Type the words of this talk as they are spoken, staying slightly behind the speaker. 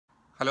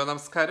Hello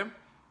നമസ്കാരം.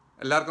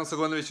 എല്ലാവർക്കും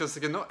സുഖമെന്ന്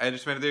വിശ്വസിക്കുന്നു.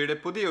 ഐരിഷ് മരുതയുടെ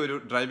പുതിയൊരു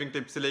ഡ്രൈവിംഗ്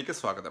ടിപ്സിലേക്ക്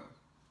സ്വാഗതം.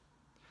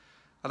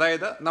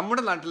 അതായത്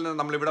നമ്മുടെ നാട്ടിൽ നിന്ന്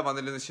നമ്മളിവിടെ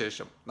വന്നതിന്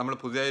ശേഷം നമ്മൾ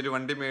പുതിയൊരു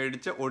വണ്ടി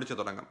മേടിച്ച് ഓടിച്ചു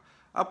തുടങ്ങും.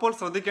 അപ്പോൾ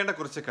ശ്രദ്ധിക്കേണ്ട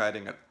കുറച്ച്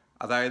കാര്യങ്ങൾ,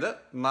 അതായത്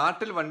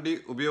നാട്ടിൽ വണ്ടി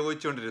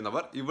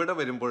ഉപയോഗിച്ചുകൊണ്ടിരുന്നവർ ഇവിടെ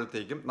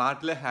വരുമ്പോഴത്തേക്കും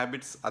നാട്ടിലെ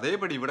ഹാബിറ്റ്സ്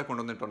അതേപടി ഇവിടെ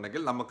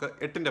കൊണ്ടുവന്നിട്ടുണ്ടെങ്കിൽ നമുക്ക്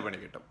 8ന്റെ പണി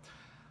കിട്ടും.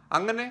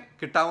 അങ്ങനെ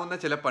കിട്ടാവുന്ന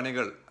ചില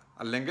പണികൾ,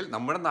 അല്ലെങ്കിൽ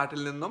നമ്മുടെ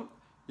നാട്ടിൽ നിന്നും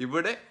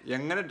ഇവിടെ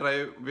എങ്ങനെ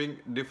ഡ്രൈവിംഗ്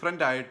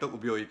ഡിഫറൻ്റ് ആയിട്ട്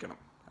ഉപയോഗിക്കണം,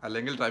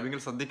 അല്ലെങ്കിൽ ഡ്രൈവിങ്ങിൽ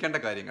ശ്രദ്ധിക്കേണ്ട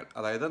കാര്യങ്ങൾ,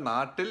 അതായത്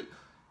നാട്ടിൽ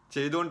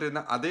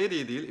ചെയ്തുകൊണ്ടിരുന്ന അതേ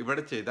രീതിയിൽ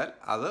ഇവിടെ ചെയ്താൽ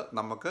അത്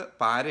നമുക്ക്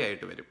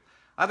പാരയായിട്ട് വരും.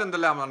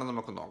 അതെന്തെല്ലാമാണെന്ന്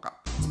നമുക്ക് നോക്കാം.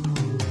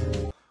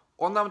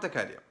 ഒന്നാമത്തെ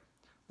കാര്യം,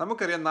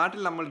 നമുക്കറിയാം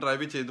നാട്ടിൽ നമ്മൾ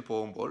ഡ്രൈവ് ചെയ്ത്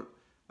പോകുമ്പോൾ,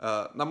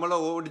 നമ്മൾ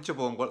ഓടിച്ചു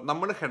പോകുമ്പോൾ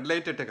നമ്മൾ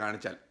ഹെഡ്ലൈറ്റ് ഇട്ട്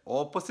കാണിച്ചാൽ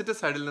ഓപ്പോസിറ്റ്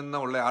സൈഡിൽ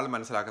നിന്നുള്ള ആൾ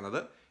മനസ്സിലാക്കുന്നത്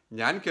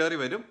ഞാൻ കയറി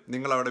വരും,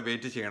 നിങ്ങൾ അവിടെ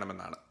വെയിറ്റ്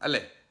ചെയ്യണമെന്നാണ്.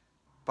 അല്ലേ?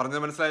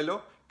 പറഞ്ഞത് മനസ്സിലായല്ലോ.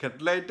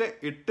 ഹെഡ്ലൈറ്റ്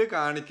ഇട്ട്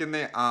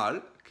കാണിക്കുന്ന ആൾ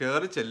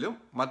കയറി ചെല്ലും,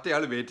 മറ്റേ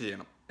ആൾ വെയിറ്റ്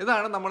ചെയ്യണം.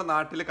 ഇതാണ് നമ്മൾ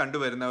നാട്ടിൽ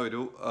കണ്ടുവരുന്ന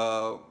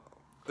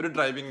ഒരു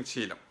ഡ്രൈവിംഗ്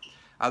ശീലം.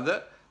 അത്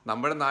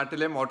നമ്മുടെ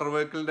നാട്ടിലെ മോട്ടോർ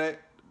വെഹിക്കിളിൻ്റെ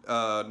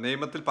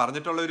നിയമത്തിൽ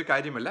പറഞ്ഞിട്ടുള്ള ഒരു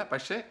കാര്യമല്ല,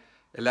 പക്ഷേ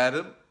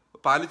എല്ലാവരും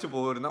പാലിച്ചു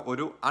പോരുന്ന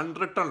ഒരു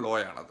അൺറിട്ടൺ ലോ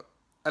ആണത്,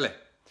 അല്ലേ?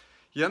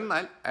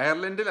 എന്നാൽ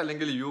അയർലൻഡിൽ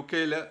അല്ലെങ്കിൽ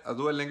UK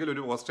അതും അല്ലെങ്കിൽ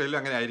ഒരു ഓസ്ട്രേലിയ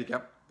അങ്ങനെ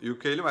ആയിരിക്കാം.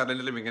 UK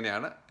അയർലൻഡിലും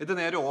ഇങ്ങനെയാണ്. ഇത്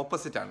നേരെ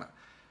ഓപ്പോസിറ്റാണ്.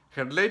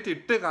 ഹെഡ്ലൈറ്റ്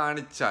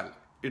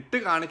ഇട്ട്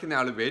കാണിക്കുന്ന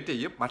ആൾ വെയിറ്റ്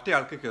ചെയ്യും, മറ്റേ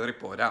ആൾക്ക്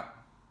കയറിപ്പോരാം.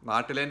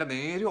 നാട്ടിലേൻ്റെ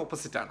നേരെ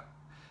ഓപ്പോസിറ്റാണ്.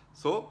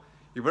 സോ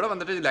ഇവിടെ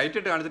വന്നിട്ട് ലൈറ്റ്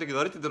ഇട്ട് കാണിച്ചിട്ട്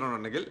കയറി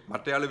ചെന്നിട്ടുണ്ടെങ്കിൽ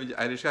മറ്റേ ആൾ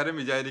ഐരിഷുകാരൻ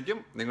വിചാരിക്കും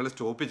നിങ്ങൾ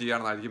സ്റ്റോപ്പ്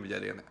ചെയ്യുകയാണെന്നായിരിക്കും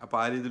വിചാരിക്കുന്നത്. അപ്പോൾ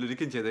ആ രീതിയിൽ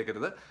ഒരിക്കലും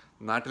ചെയ്തേക്കരുത്.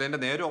 നാട്ടിലേൻ്റെ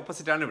നേരെ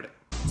ഓപ്പോസിറ്റാണ് ഇവിടെ.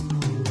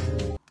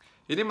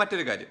 ഇനി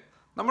മറ്റൊരു കാര്യം,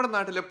 നമ്മുടെ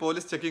നാട്ടിൽ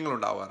പോലീസ് ചെക്കിങ്ങുകൾ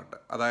ഉണ്ടാവാറുണ്ട്.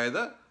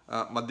 അതായത്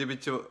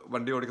മദ്യപിച്ച്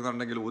വണ്ടി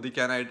ഓടിക്കുന്നുണ്ടെങ്കിൽ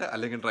ഊതിക്കാനായിട്ട്,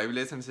 അല്ലെങ്കിൽ ഡ്രൈവിംഗ്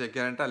ലൈസൻസ് ചെക്ക്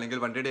ചെയ്യാനായിട്ട്,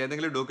 അല്ലെങ്കിൽ വണ്ടിയുടെ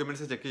ഏതെങ്കിലും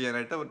ഡോക്യുമെൻറ്റ്സ് ചെക്ക്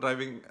ചെയ്യാനായിട്ട്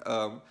ഡ്രൈവിംഗ്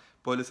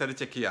പോലീസുകാർ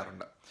ചെക്ക്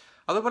ചെയ്യാറുണ്ട്.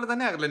 അതുപോലെ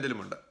തന്നെ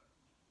അയർലൻഡിലുമുണ്ട്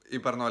ഈ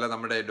പറഞ്ഞ പോലെ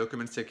നമ്മുടെ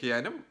ഡോക്യുമെൻറ്റ്സ് ചെക്ക്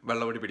ചെയ്യാനും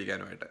വെള്ളവടി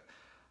പിടിക്കാനുമായിട്ട്.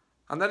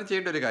 അന്നേരം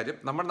ചെയ്യേണ്ട ഒരു കാര്യം,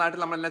 നമ്മുടെ നാട്ടിൽ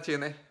നമ്മളെന്നാ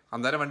ചെയ്യുന്നത്?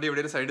 അന്നേരം വണ്ടി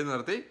ഇവിടെ ഒരു സൈഡിൽ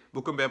നിർത്തി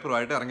ബുക്കും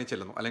പേപ്പറുമായിട്ട് ഇറങ്ങി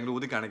ചെല്ലുന്നു, അല്ലെങ്കിൽ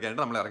ഊതി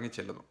കാണിക്കാനായിട്ട് നമ്മൾ ഇറങ്ങി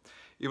ചെല്ലുന്നു.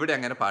 ഇവിടെ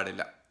അങ്ങനെ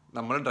പാടില്ല.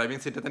 നമ്മൾ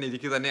ഡ്രൈവിംഗ് സീറ്റിൽ തന്നെ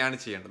ഇരിക്കുക തന്നെയാണ്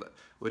ചെയ്യേണ്ടത്.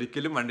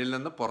 ഒരിക്കലും വണ്ടിയിൽ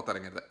നിന്ന്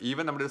പുറത്തിറങ്ങരുത്.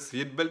 ഈവൻ നമ്മുടെ ഒരു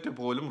സീറ്റ് ബെൽറ്റ്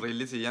പോലും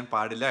റിലീസ് ചെയ്യാൻ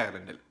പാടില്ല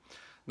അയർലൻഡിൽ.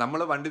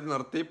 നമ്മൾ വണ്ടി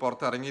നിർത്തി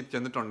പുറത്തിറങ്ങി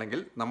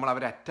ചെന്നിട്ടുണ്ടെങ്കിൽ നമ്മൾ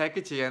അവരെ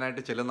അറ്റാക്ക്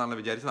ചെയ്യാനായിട്ട് ചെല്ലുന്നതാണെന്ന്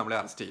വിചാരിച്ച് നമ്മളെ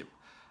അറസ്റ്റ് ചെയ്യും.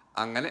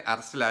 അങ്ങനെ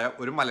അറസ്റ്റിലായ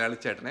ഒരു മലയാളി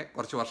ചേട്ടനെ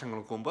കുറച്ച്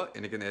വർഷങ്ങൾക്ക് മുമ്പ്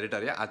എനിക്ക്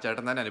നേരിട്ടറിയാം. ആ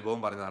ചേട്ടൻ തന്നെ അനുഭവം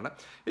പറഞ്ഞതാണ്.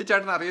 ഈ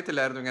ചേട്ടന്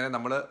അറിയത്തില്ലായിരുന്നു ഇങ്ങനെ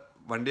നമ്മൾ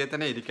വണ്ടിയെ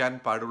തന്നെ ഇരിക്കാൻ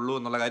പാടുള്ളൂ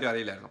എന്നുള്ള കാര്യം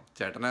അറിയില്ലായിരുന്നു.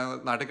 ചേട്ടനെ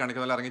നാട്ടിൽ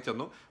കാണിക്കുന്ന പോലെ ഇറങ്ങി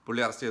ചെന്നു,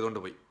 പുള്ളി അറസ്റ്റ് ചെയ്തുകൊണ്ട്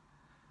പോയി.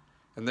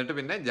 എന്നിട്ട്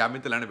പിന്നെ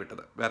ജാമ്യത്തിലാണ്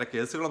വിട്ടത്. വേറെ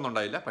കേസുകളൊന്നും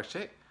ഉണ്ടായില്ല.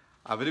 പക്ഷേ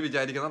അവർ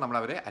വിചാരിക്കുന്നത് നമ്മൾ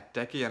അവരെ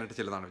അറ്റാക്ക് ചെയ്യാനായിട്ട്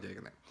ചെല്ലുന്നതാണ്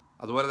വിചാരിക്കുന്നത്.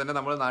 അതുപോലെ തന്നെ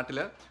നമ്മൾ നാട്ടിൽ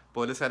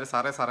പോലീസുകാരെ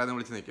സാറേ സാറേ എന്ന്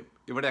വിളിച്ച് നിൽക്കും.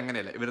 ഇവിടെ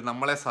അങ്ങനെയല്ല. ഇവർ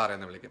നമ്മളെ സാറേ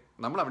എന്ന് വിളിക്കും.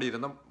 നമ്മൾ അവിടെ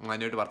ഇരുന്ന്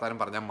മാന്യമായിട്ട് വർത്താനം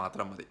പറഞ്ഞാൽ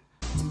മാത്രം മതി.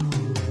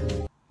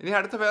 ഇനി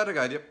അടുത്ത വേറൊരു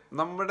കാര്യം,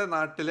 നമ്മുടെ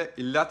നാട്ടിൽ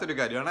ഇല്ലാത്തൊരു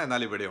കാര്യമാണ്,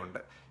 എന്നാൽ ഇവിടെ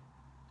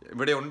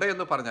ഉണ്ട്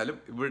എന്ന് പറഞ്ഞാലും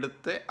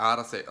ഇവിടുത്തെ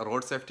RSA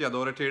റോഡ് സേഫ്റ്റി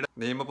അതോറിറ്റിയുടെ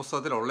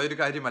നിയമപുസ്തകത്തിലുള്ള ഒരു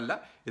കാര്യമല്ല.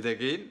 ഇത്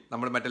അഗെയിൻ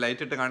നമ്മൾ മറ്റേ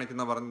ലൈറ്റ് ഇട്ട്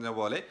കാണിക്കുന്ന പറഞ്ഞ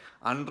പോലെ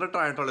അൺറിട്ടൺ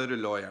ആയിട്ടുള്ള ഒരു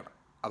ലോ ആണ്.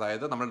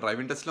 അതായത് നമ്മൾ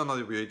ഡ്രൈവിംഗ് ടെസ്റ്റിലൊന്നും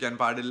അത് ഉപയോഗിക്കാൻ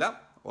പാടില്ല.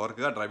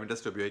 ഓർക്കുക, ഡ്രൈവിംഗ്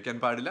ടെസ്റ്റ് ഉപയോഗിക്കാൻ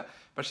പാടില്ല.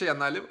 പക്ഷേ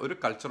എന്നാലും ഒരു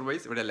കൾച്ചർ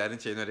വൈസ് ഇവിടെ എല്ലാവരും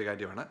ചെയ്യുന്ന ഒരു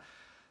കാര്യമാണ്.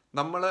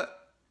 നമ്മൾ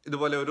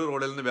ഇതുപോലെ ഒരു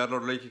റോഡിൽ നിന്ന് വേറെ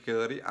റോഡിലേക്ക്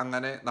കയറി,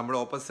 അങ്ങനെ നമ്മുടെ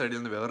ഓപ്പോസിറ്റ് സൈഡിൽ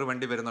നിന്ന് വേറെ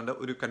വണ്ടി വരുന്നുണ്ട്,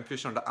 ഒരു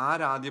കൺഫ്യൂഷൻ ഉണ്ട്.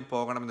 ആരാദ്യം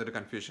പോകണം എന്നൊരു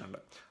കൺഫ്യൂഷൻ ഉണ്ട്.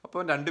 അപ്പോൾ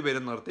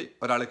രണ്ടുപേരും നിർത്തി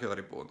ഒരാൾ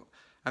കയറി പോകുന്നു.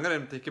 അങ്ങനെ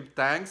വരുമ്പോഴത്തേക്കും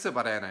താങ്ക്സ്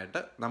പറയാനായിട്ട്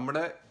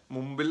നമ്മുടെ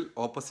മുമ്പിൽ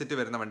ഓപ്പോസിറ്റ്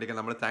വരുന്ന വണ്ടിക്ക്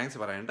നമ്മൾ താങ്ക്സ്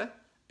പറയാനായിട്ട്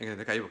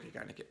ഇങ്ങനെ കൈ പൊക്കി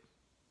കാണിക്കും.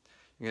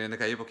 ഇങ്ങനെ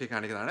കൈ പൊക്കി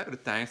കാണിക്കുന്നതാണ് ഒരു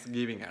താങ്ക്സ്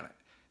ഗീവിംഗ് ആണ്.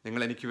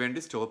 നിങ്ങൾ എനിക്ക്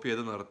വേണ്ടി സ്റ്റോപ്പ്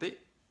ചെയ്ത് നിർത്തി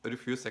ഒരു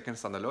ഫ്യൂ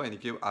സെക്കൻഡ്സ് തന്നല്ലോ,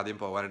 എനിക്ക് ആദ്യം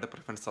പോകാനായിട്ട്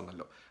പ്രിഫറൻസ്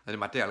തന്നല്ലോ, അതിന്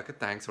മറ്റേ ആൾക്ക്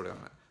താങ്ക്സ്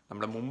കൊടുക്കുന്നതാണ്.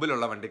 നമ്മുടെ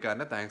മുമ്പിലുള്ള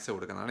വണ്ടിക്കാരന് താങ്ക്സ്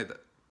കൊടുക്കുന്നതാണ് ഇത്.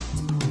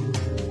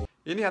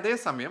 ഇനി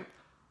അതേസമയം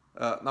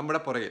നമ്മുടെ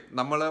പുറകിൽ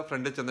നമ്മൾ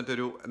ഫ്രണ്ടിൽ ചെന്നിട്ട്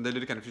എന്തെങ്കിലും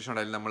ഒരു കൺഫ്യൂഷൻ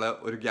ഉണ്ടായാലും നമ്മൾ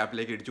ഒരു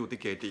ഗ്യാപ്പിലേക്ക് ഇടിച്ചു കുത്തി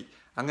കയറ്റി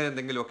അങ്ങനെ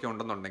എന്തെങ്കിലുമൊക്കെ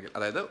ഉണ്ടെന്നുണ്ടെങ്കിൽ,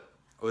 അതായത്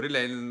ഒരു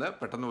ലൈനിൽ നിന്ന്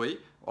പെട്ടെന്ന് പോയി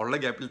ഉള്ള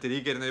ഗ്യാപ്പിൽ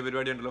തിരികെ കയറുന്ന ഒരു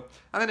പരിപാടി ഉണ്ടല്ലോ,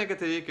 അങ്ങനെയൊക്കെ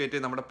തിരികെ കയറ്റി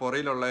നമ്മുടെ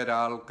പുറയിലുള്ള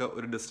ഒരാൾക്ക്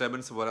ഒരു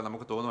ഡിസ്റ്റർബൻസ് പോലെ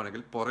നമുക്ക്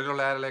തോന്നുവാണെങ്കിൽ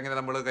പുറയിലുള്ള ആളെ എങ്ങനെ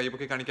നമ്മൾ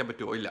കൈപ്പൊക്കി കാണിക്കാൻ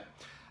പറ്റുമോ? ഇല്ല.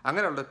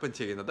 അങ്ങനെയുള്ളപ്പം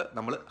ചെയ്യുന്നത്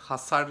നമ്മൾ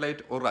ഹസാർഡ്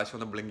ലൈറ്റ് ഒരു പ്രാവശ്യം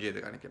ഒന്ന് ബ്ലിങ്ക് ചെയ്ത്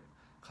കാണിക്കും.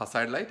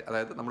 ഹസാർഡ് ലൈറ്റ്,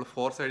 അതായത് നമ്മൾ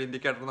 4 സൈഡ്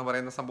ഇൻഡിക്കേറ്റർ എന്ന്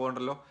പറയുന്ന സംഭവം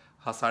ഉണ്ടല്ലോ,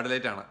 ഹസാർഡ്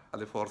ലൈറ്റ് ആണ്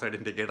അത്, 4 സൈഡ്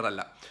ഇൻഡിക്കേറ്റർ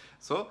അല്ല.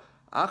 സോ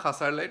ആ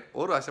ഹസാർഡ് ലൈറ്റ്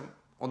ഒരു പ്രാവശ്യം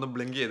ഒന്ന്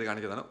ബ്ലിങ്ക് ചെയ്ത്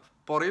കാണിക്കുന്നതാണ്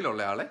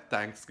പുറയിലുള്ള ആളെ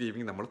താങ്ക്സ്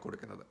ഗീവിംഗ് നമ്മൾ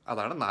കൊടുക്കുന്നത്.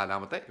 അതാണ്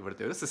 4ാമത്തെ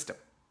ഇവിടുത്തെ ഒരു സിസ്റ്റം.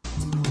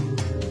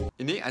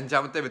 ഇനി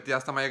 5ാമത്തെ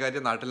വ്യത്യാസമായ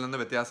കാര്യം, നാട്ടിൽ നിന്ന്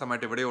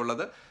വ്യത്യാസമായിട്ട്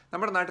ഇവിടെയുള്ളത്,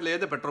 നമ്മുടെ നാട്ടിൽ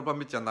ഏത് പെട്രോൾ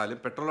പമ്പിൽ ചെന്നാലും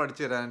പെട്രോൾ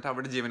അടിച്ചു തരാനായിട്ട്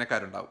അവിടെ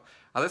ജീവനക്കാരുണ്ടാവും.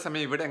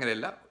 അതേസമയം ഇവിടെ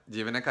അങ്ങനെയല്ല,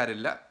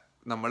 ജീവനക്കാരില്ല.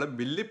 നമ്മൾ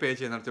ബില്ല് പേ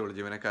ചെയ്യുന്നിടത്തുള്ള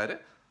ജീവനക്കാർ.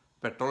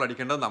 പെട്രോൾ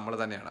അടിക്കേണ്ടത് നമ്മൾ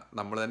തന്നെയാണ്.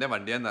 നമ്മൾ തന്നെ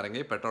വണ്ടിയിൽ നിന്ന്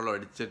ഇറങ്ങി പെട്രോൾ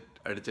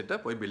അടിച്ചിട്ട്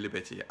പോയി ബില്ല്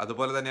പേ ചെയ്യുക.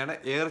 അതുപോലെ തന്നെയാണ്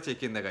എയർ ചെക്ക്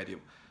ചെയ്യുന്ന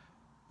കാര്യം.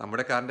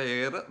 നമ്മുടെ കാറിൻ്റെ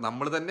എയർ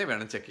നമ്മൾ തന്നെ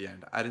വേണം ചെക്ക്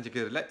ചെയ്യാനായിട്ട്, ആരും ചെക്ക്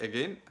ചെയ്തില്ല.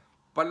 എഗെയിൻ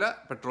പല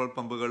പെട്രോൾ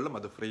പമ്പുകളിലും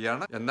അത് ഫ്രീ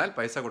ആണ്. എന്നാൽ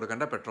പൈസ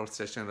കൊടുക്കേണ്ട പെട്രോൾ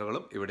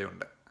സ്റ്റേഷനുകളും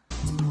ഇവിടെയുണ്ട്.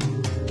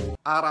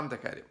 6ാമത്തെ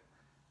കാര്യം,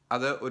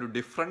 അത് ഒരു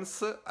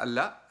ഡിഫറൻസ് അല്ല,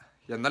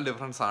 എന്നാൽ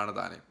ഡിഫറൻസ് ആണ്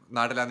താനേ.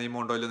 നാട്ടിൽ ആ നിയമം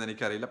ഉണ്ടോ ഇല്ലെന്ന്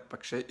എനിക്കറിയില്ല,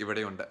 പക്ഷേ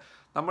ഇവിടെയുണ്ട്.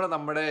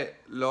 നമ്മുടെ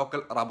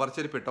ലോക്കൽ റബ്ബർ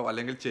ചെരുപ്പിട്ടോ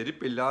അല്ലെങ്കിൽ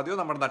ചെരുപ്പില്ലാതെയോ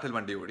നമ്മുടെ നാട്ടിൽ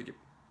വണ്ടി ഓടിക്കും.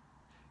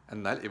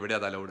 എന്നാൽ ഇവിടെ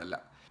അത് അലൗഡ് അല്ല.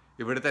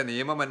 ഇവിടുത്തെ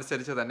നിയമം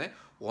അനുസരിച്ച് തന്നെ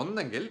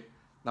ഒന്നെങ്കിൽ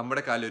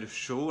നമ്മുടെ കാലൊരു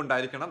ഷൂ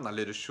ഉണ്ടായിരിക്കണം,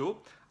 നല്ലൊരു ഷൂ,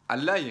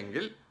 അല്ല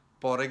എങ്കിൽ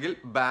പുറകിൽ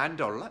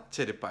ബാൻഡുള്ള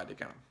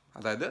ചെരുപ്പായിരിക്കണം.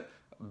 അതായത്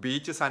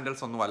ബീച്ച്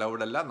സാൻഡൽസ് ഒന്നും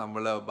അലൗഡ് അല്ല.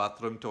 നമ്മൾ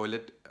ബാത്റൂം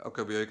ടോയ്ലറ്റ് ഒക്കെ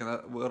ഉപയോഗിക്കുന്ന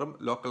വെറും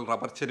ലോക്കൽ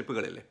റബ്ബർ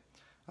ചെരുപ്പുകളില്ലേ,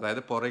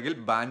 അതായത് പുറകിൽ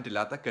ബാൻഡ്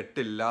ഇല്ലാത്ത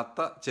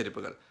കെട്ടില്ലാത്ത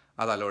ചെരുപ്പുകൾ,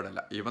 അത് അലൗഡ് അല്ല.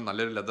 ഈവൻ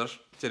നല്ലൊരു ലെതർ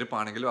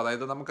ചെരുപ്പാണെങ്കിലും,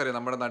 അതായത് നമുക്കറിയാം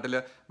നമ്മുടെ നാട്ടിൽ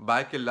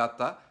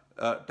ബാക്കില്ലാത്ത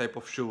ടൈപ്പ്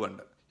ഓഫ് ഷൂ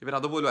ഉണ്ട്, ഇവൻ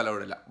അതുപോലും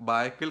അലൗഡ് അല്ല.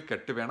 ബാക്കിൽ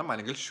കെട്ട് വേണം,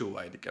 അല്ലെങ്കിൽ ഷൂ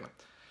ആയിരിക്കണം.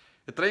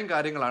 ഇത്രയും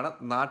കാര്യങ്ങളാണ്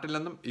നാട്ടിൽ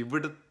നിന്നും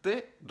ഇവിടുത്തെ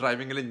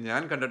ഡ്രൈവിങ്ങിൽ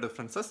ഞാൻ കണ്ട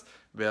ഡിഫറൻസസ്.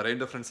 വേറെയും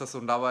ഡിഫറൻസസ്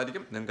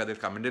ഉണ്ടാവുമായിരിക്കും, നിങ്ങൾക്ക് അതിൽ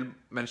കമൻറ്റിൽ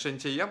മെൻഷൻ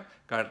ചെയ്യാം.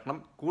 കാരണം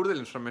കൂടുതൽ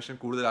ഇൻഫർമേഷൻ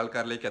കൂടുതൽ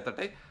ആൾക്കാരിലേക്ക്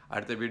എത്തട്ടെ.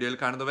 അടുത്ത വീഡിയോയിൽ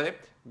കാണുന്നവരെ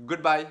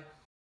ഗുഡ് ബൈ.